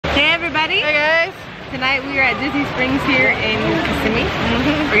everybody. Hey guys. Tonight we are at Disney Springs here in Kissimmee.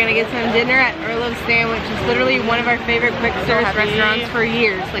 We're gonna get some dinner at Earl of Sandwich. It's literally one of our favorite quick service restaurants for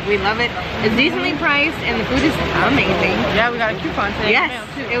years. Like, we love it. It's decently priced and the food is amazing. Yeah, we got a coupon today. Yes,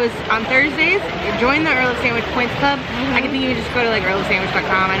 it was on Thursdays. Join the Earl of Sandwich Points Club. I can think you would just go to like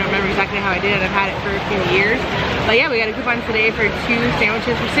earlofsandwich.com. I don't remember exactly how I did it. I've had it for a few years. But yeah, we got a coupon today for 2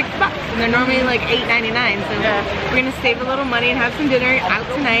 sandwiches for $6. And they're normally like $8.99. So we're gonna save a little money and have some dinner out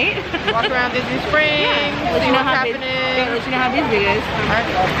tonight. Walk around Disney Springs. Let you know how busy it is. Alright,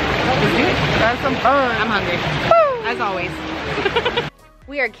 let's do it. Have some fun. I'm hungry. Woo! As always.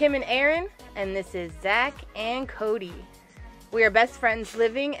 We are Kim and Aaron, and this is Zach and Cody. We are best friends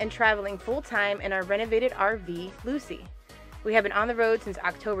living and traveling full-time in our renovated RV, Lucy. We have been on the road since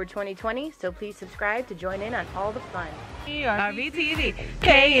October 2020, so please subscribe to join in on all the fun. RVTV,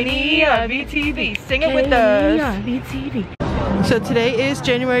 K&E RVTV, sing it with us. RVTV. So today is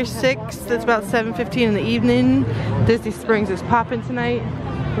January 6th, it's about 7:15 in the evening. Disney Springs is popping tonight.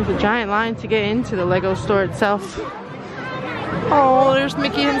 There's a giant line to get into the Lego store itself. Oh, there's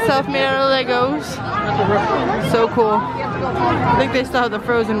Mickey himself made out of Legos. So cool. I think they still have the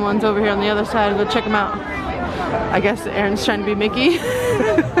frozen ones over here on the other side. Go check them out. I guess Aaron's trying to be Mickey.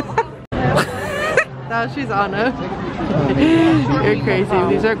 Now she's Anna. You're crazy.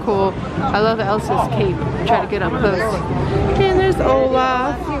 These are cool. I love Elsa's cape. Try to get up close. And there's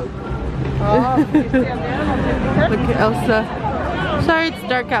Olaf. Look at Elsa. Sorry it's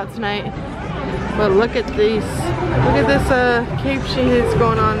dark out tonight, but look at these. Look at this cape she has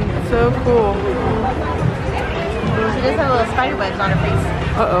going on. It's so cool. She does have little spider webs on her face.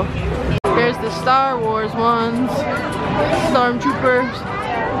 Uh-oh. Here's the Star Wars ones. Stormtroopers.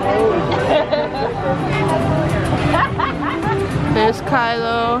 There's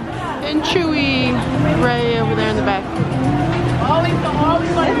Kylo and Chewie right over there in the back.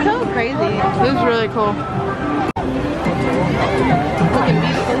 It's so crazy. This is really cool. Looking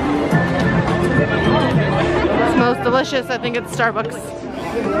beautiful. It smells delicious. I think it's Starbucks.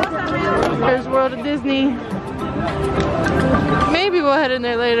 Here's World of Disney. Maybe we'll head in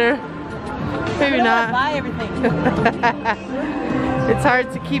there later. Maybe not. Buy everything. It's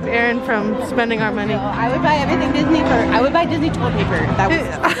hard to keep Aaron from spending our money. I would buy everything Disney for. I would buy Disney toilet paper. That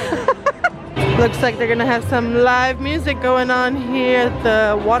was. Looks like they're gonna have some live music going on here at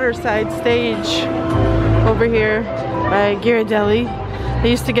the Waterside stage over here by Ghirardelli. They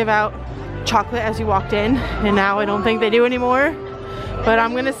used to give out chocolate as you walked in, and now I don't think they do anymore. But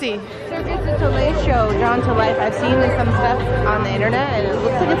I'm gonna see. Circus du Soleil show drawn to life. I've seen some stuff on the internet, and it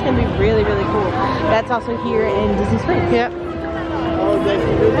looks like it's gonna be really, really cool. That's also here in Disney Springs. Yep.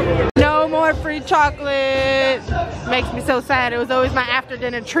 No more free chocolate. Makes me so sad. It was always my after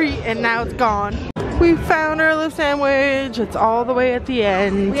dinner treat, and now it's gone. We found Earl of Sandwich. It's all the way at the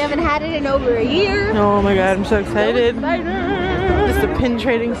end. We haven't had it in over a year. Oh my god, I'm so excited. Just a pin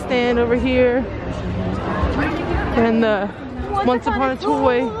trading stand over here. And the Once Upon a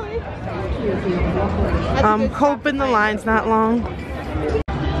Toy. I'm hoping the line's not long.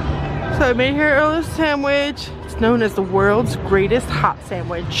 So I made here Earl of Sandwich. It's known as the world's greatest hot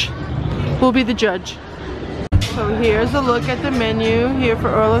sandwich. We'll be the judge. So here's a look at the menu here for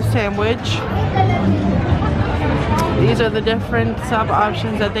Earl of Sandwich. These are the different sub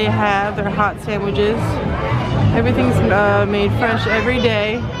options that they have. They're hot sandwiches. Everything's made fresh every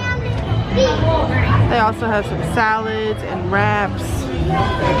day. They also have some salads and wraps.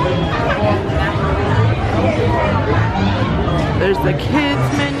 There's the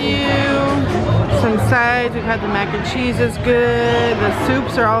kids menu. Some sides. We've had the mac and cheese is good. The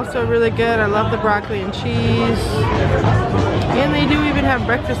soups are also really good. I love the broccoli and cheese. And they do even have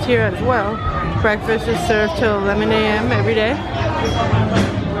breakfast here as well. Breakfast is served till 11 a.m. every day.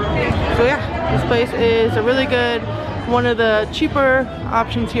 So yeah, this place is a really good, one of the cheaper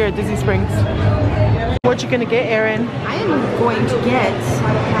options here at Disney Springs. What you gonna get, Aaron? I am going to get.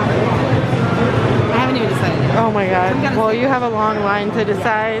 I haven't even decided. Oh my god. Well, you have a long line to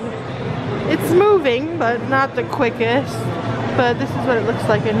decide. It's moving, but not the quickest. But this is what it looks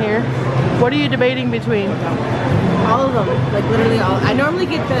like in here. What are you debating between? All of them, like literally all. I normally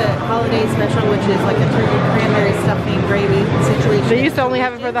get the holiday special, which is like a turkey cranberry stuffing gravy situation. They used to only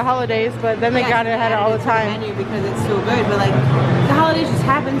have it for the holidays, but then they got it, had it all the time. Menu because it's so good, but like the holidays just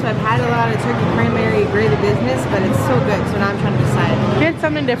happen, so I've had a lot of turkey cranberry gravy business, but it's so good. So now I'm trying to decide. Get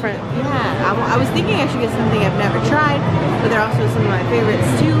something different. Yeah, I was thinking I should get something I've never tried, but they're also some of my favorites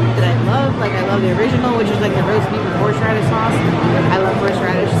too that I love. Like I love the original, which is like the roast beef with horseradish sauce. I love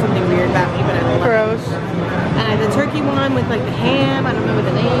horseradish. Something weird about me, but I love it. Gross. And the turkey one with like the ham, I don't know what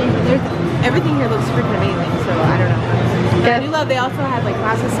the name, but everything here looks freaking amazing, so I don't know. Yeah. I do love, they also have like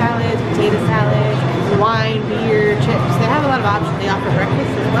pasta salads, potato salads, wine, beer, chips. They have a lot of options. They offer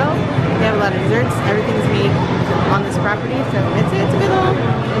breakfast as well. They have a lot of desserts. Everything's made on this property, so it's a good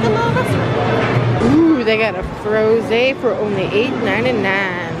little restaurant. Ooh, they got a frosé for only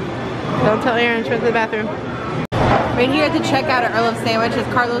 $8.99. Don't tell Aaron, she went to the bathroom. Right here at the checkout at Earl of Sandwich is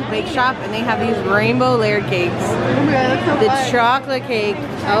Carlos Bake Shop, and they have these rainbow layered cakes. Oh my god, that's so The fun. chocolate cake.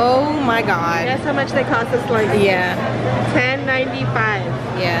 Oh my god. Guess how much they cost us? Like Yeah. $10.95.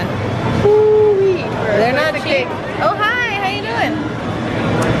 Yeah. Ooh-wee. They're not cheap. Oh hi, how you doing?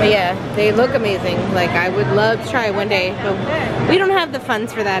 But yeah, they look amazing. Like I would love to try it one day, but we don't have the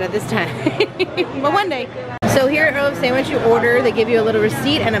funds for that at this time. But one day. So here at Earl of Sandwich, you order, they give you a little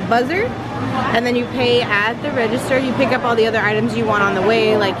receipt and a buzzer, and then you pay at the register. You pick up all the other items you want on the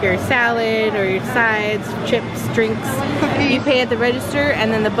way, like your salad or your sides, chips, drinks. You pay at the register,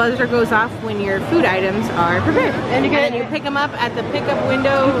 and then the buzzer goes off when your food items are prepared. And you pick them up at the pickup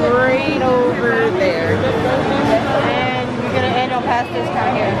window right over there. And you get an annual pass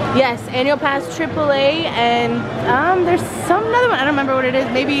discount here. Yes, annual pass AAA, and there's some other one. I don't remember what it is.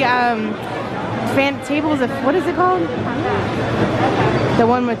 Maybe tables of, what is it called? The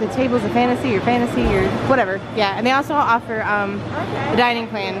one with the tables of fantasy or whatever. Yeah, and they also offer the dining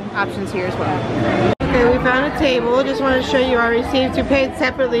plan options here as well. Okay, we found a table. Just wanted to show you our receipts. We paid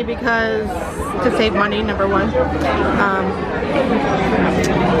separately because to save money, number one.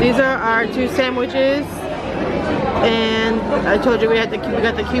 These are our 2 sandwiches. And I told you we got the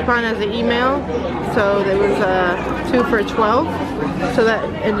coupon as an email, so there was 2 for $12, so that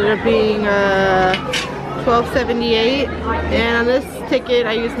ended up being $12.78. And on this ticket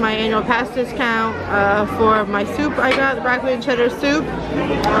I used my annual pass discount for my soup. I got the broccoli and cheddar soup,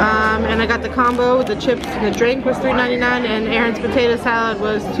 and I got the combo with the chips and the drink was $3.99, and Aaron's potato salad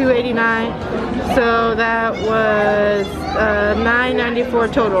was $2.89, so that was $9.94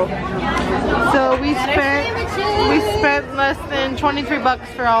 total. So we spent less than 23 bucks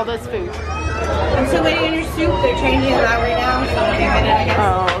for all this food. I'm still waiting on your soup. They're changing it out right now, so in a minute, I guess.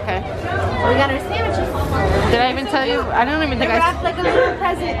 Oh, okay. We got our sandwiches. Did I even tell you? I don't even think They're wrapped like a little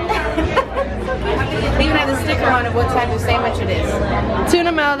present. They even have the sticker on it what type of sandwich it is.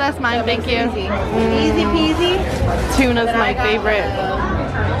 Tuna melt, that's mine, thank you. Easy peasy. Tuna's my favorite.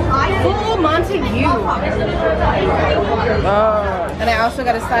 Full Montague. Oh. And I also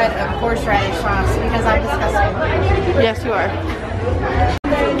got a side of horseradish sauce because I'm disgusting. Yes, you are.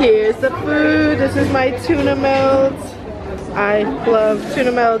 Here's the food. This is my tuna melt. I love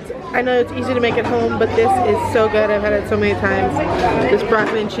tuna melt. I know it's easy to make at home, but this is so good. I've had it so many times. This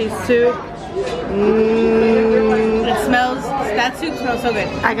broccoli and cheese soup. It smells, that soup smells so good.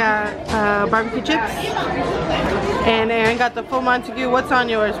 I got barbecue chips. And Aaron got the full Montague. What's on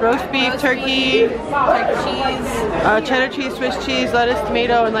yours? Roast beef, turkey, cheese. Cheddar cheese, Swiss cheese, lettuce,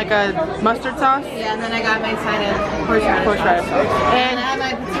 tomato, and like a mustard sauce. Yeah, and then I got my side of horseradish sauce. And I have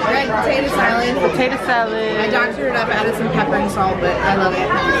my red potato salad. Potato salad. I doctored it up, added some pepper and salt, but I love it.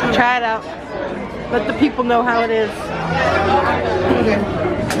 Try it out. Let the people know how it is. Okay.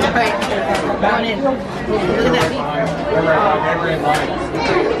 Alright, going in. Look at that beef.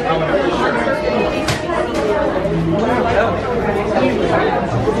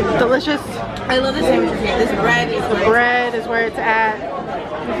 Delicious. I love the sandwiches here. This bread is The bread is where it's at.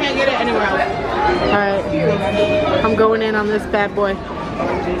 you can't get it anywhere else. Alright. I'm going in on this bad boy.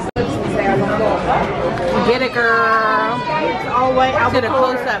 Get it, girl. All white. Let's get a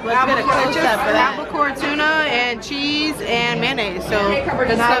close-up. Let's get a close-up for that. Albacore tuna and cheese and mayonnaise. So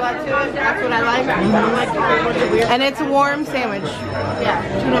there's not a lot to it. That's what I like. I don't like a bunch of weird. And it's a warm sandwich. Yeah,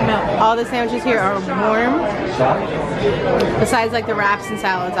 tuna melt. All the sandwiches here are warm. Besides like the wraps and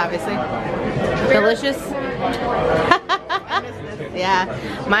salads, obviously. Delicious. Yeah,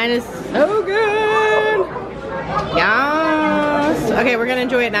 mine is so good. Yes. Okay, we're gonna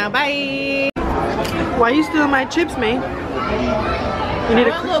enjoy it now. Bye. Why are you stealing my chips, man? You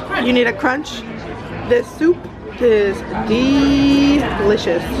need a crunch. This soup is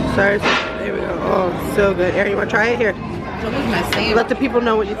delicious. Sorry, there we go. Oh, so good. Aaron, you want to try it? Here. Let the people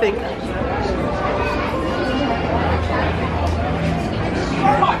know what you think.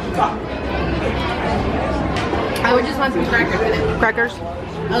 I would just want some crackers in it. Crackers?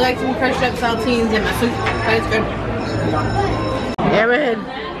 I like some crushed up saltines in my soup, but it's good. Aaron,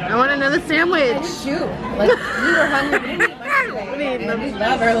 I want another sandwich. Shoot, like we were hungry. We didn't eat much today. And we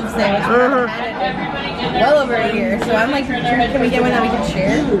love Earl of Sandwich. We've had it well over a year, so I'm like, can we get one that we can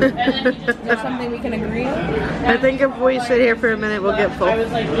share? Is there something we can agree on? I think if we sit here for a minute, we'll get full. Or we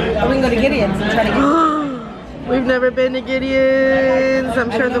can go to Gideon's and try to get. We've never been to Gideon's.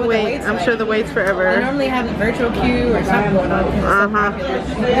 I'm sure the wait's forever. They normally have a virtual queue or something going on.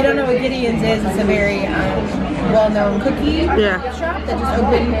 If you don't know what Gideon's is, it's a very well-known cookie shop that just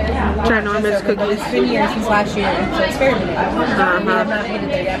opened. Ginormous cookies. It's been years since last year, so it's fairly new. We have not made it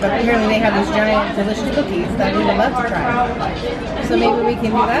there yet, but apparently they have these giant, delicious cookies that we would love to try. So maybe we can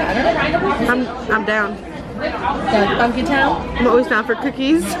do that. I don't know. I'm down. Pumpkin Town? I'm always down for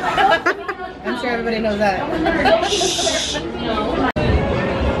cookies. I'm sure everybody knows that.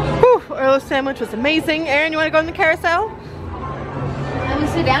 Whew, Earl of Sandwich was amazing. Aaron, you want to go on the carousel? I'm gonna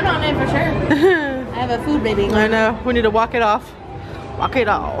sit down on it for sure. I have a food baby. I know. We need to walk it off. Walk it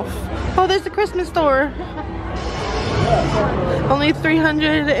off. Oh, there's the Christmas store. Only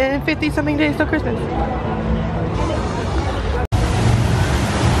 350 something days till Christmas.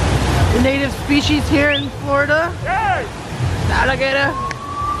 The native species here in Florida. Alligator.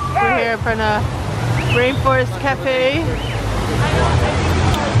 We're here in front of Rainforest Cafe.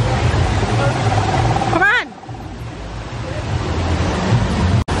 Come on!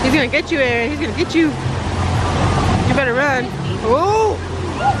 He's gonna get you, Aaron. He's gonna get you. You better run. Oh!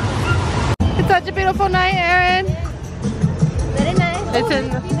 It's such a beautiful night, Aaron. Very nice. It's in.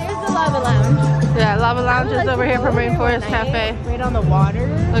 There's the Lava Lounge. Yeah, Lava Lounge is over here from Rainforest Cafe. Right on the water.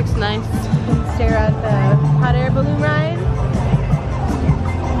 Looks nice. Stare at the hot air balloon ride.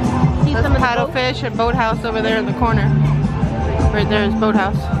 There's paddlefish and boathouse over there in the corner. Right there is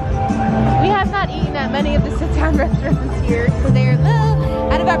boathouse. We have not eaten at many of the sit-down restaurants here, so they're a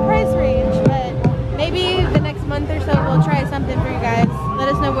little out of our price range, but maybe the next month or so we'll try something for you guys. Let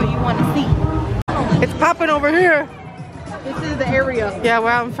us know what you want to see. It's popping over here. This is the area. Yeah, we're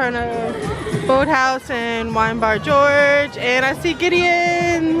out in front of Boathouse and Wine Bar George, and I see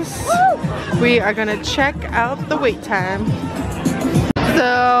Gideon's. Woo! We are gonna check out the wait time.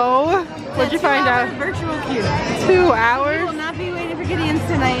 So, what'd you find out? Virtual queue. 2 hours? We will not be waiting for Gideon's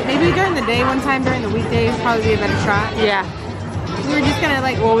tonight. Maybe during the day, one time during the weekdays, probably be a better shot. Yeah. We were just gonna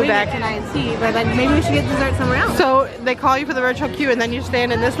like We'll be wait back tonight and see, but like maybe we should get dessert somewhere else. So they call you for the virtual queue and then you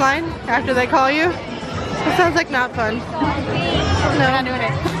stand in this line after they call you? That sounds like not fun. No, we're not doing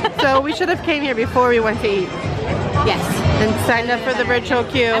it. So we should have came here before we went to eat. Yes. And signed up for the virtual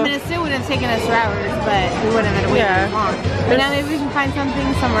queue. I mean, it still would have taken us 2 hours, but we wouldn't have had to wait very long. But now maybe we can find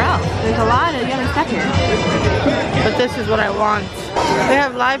something somewhere else. There's a lot of yummy stuff here. But this is what I want. They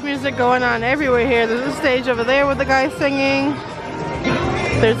have live music going on everywhere here. There's a stage over there with the guy singing.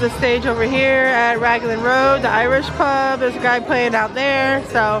 There's a stage over here at Raglan Road, the Irish pub. There's a guy playing out there.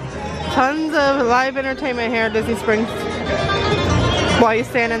 So tons of live entertainment here at Disney Springs while you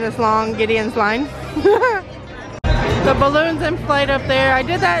stand in this long Gideon's line. The balloons in flight up there. I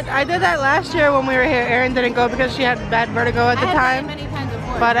did that last year when we were here. Erin didn't go because she had bad vertigo at the time. Many times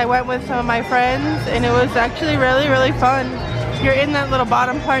before. But I went with some of my friends and it was actually really, really fun. You're in that little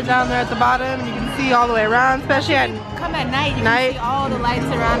bottom part down there at the bottom. You can see all the way around, especially at come at night. You can see all the lights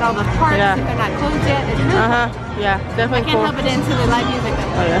around all the parks if they're not closed yet. It's really cool. Yeah, definitely I can't help it into the live music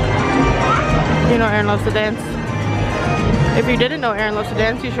though. Oh yeah. You know Erin loves to dance. If you didn't know Erin loves to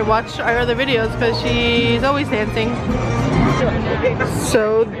dance, you should watch our other videos because she's always dancing.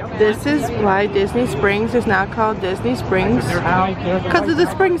 So this is why Disney Springs is now called Disney Springs, because of the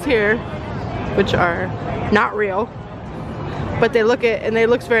springs here, which are not real, but they look it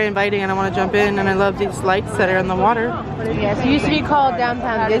looks very inviting, and I want to jump in, and I love these lights that are in the water. Yes, it used to be called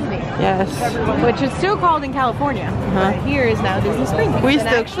Downtown Disney. Yes. Which is still called in California. But here is now Disney Springs. We and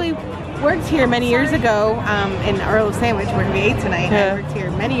I actually worked here many years ago in Earl of Sandwich where we ate tonight. Yeah. I worked here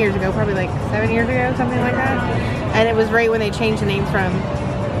many years ago, probably like 7 years ago, something like that. And it was right when they changed the name from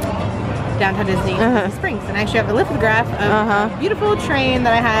Downtown Disney to Disney Springs. And I actually have a lithograph of a beautiful train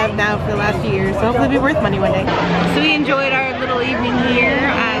that I have now for the last few years. So hopefully it'll be worth money one day. So we enjoyed our little evening here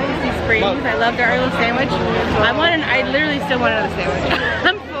at Disney Springs. I loved our Earl of Sandwich. I literally still want another sandwich.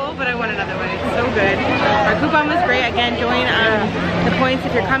 I'm full, but I want another one. It's so good. Our coupon was great. Again, join the points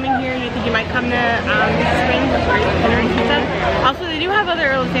if you're coming here. You think you might come to Disney Springs or dinner and stuff. Also, they do have other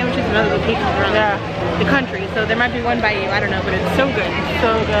Earl of Sandwiches in other locations around the country, so there might be one by you. I don't know, but it's so good.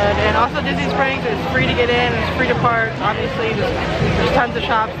 So good. And also Disney Springs is free to get in. It's free to park. Obviously, there's tons of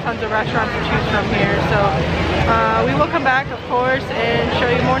shops, tons of restaurants to choose from here. So we will come back, of course, and show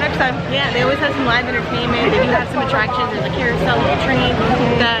you more next time. Yeah, they always have some live entertainment. They do have some attractions. There's a carousel, the train,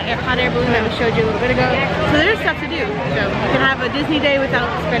 the hot air balloon that we showed you a little bit ago. So there's stuff to do. So you can have a Disney day without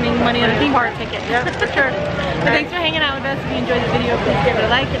spending money on a theme park ticket. Yeah, for sure. But thanks for hanging out with us. If you enjoyed the video, please give it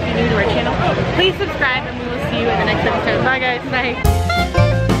a like. If you're new to our channel, please subscribe, and we will see you in the next episode. Bye, guys.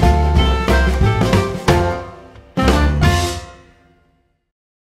 Bye.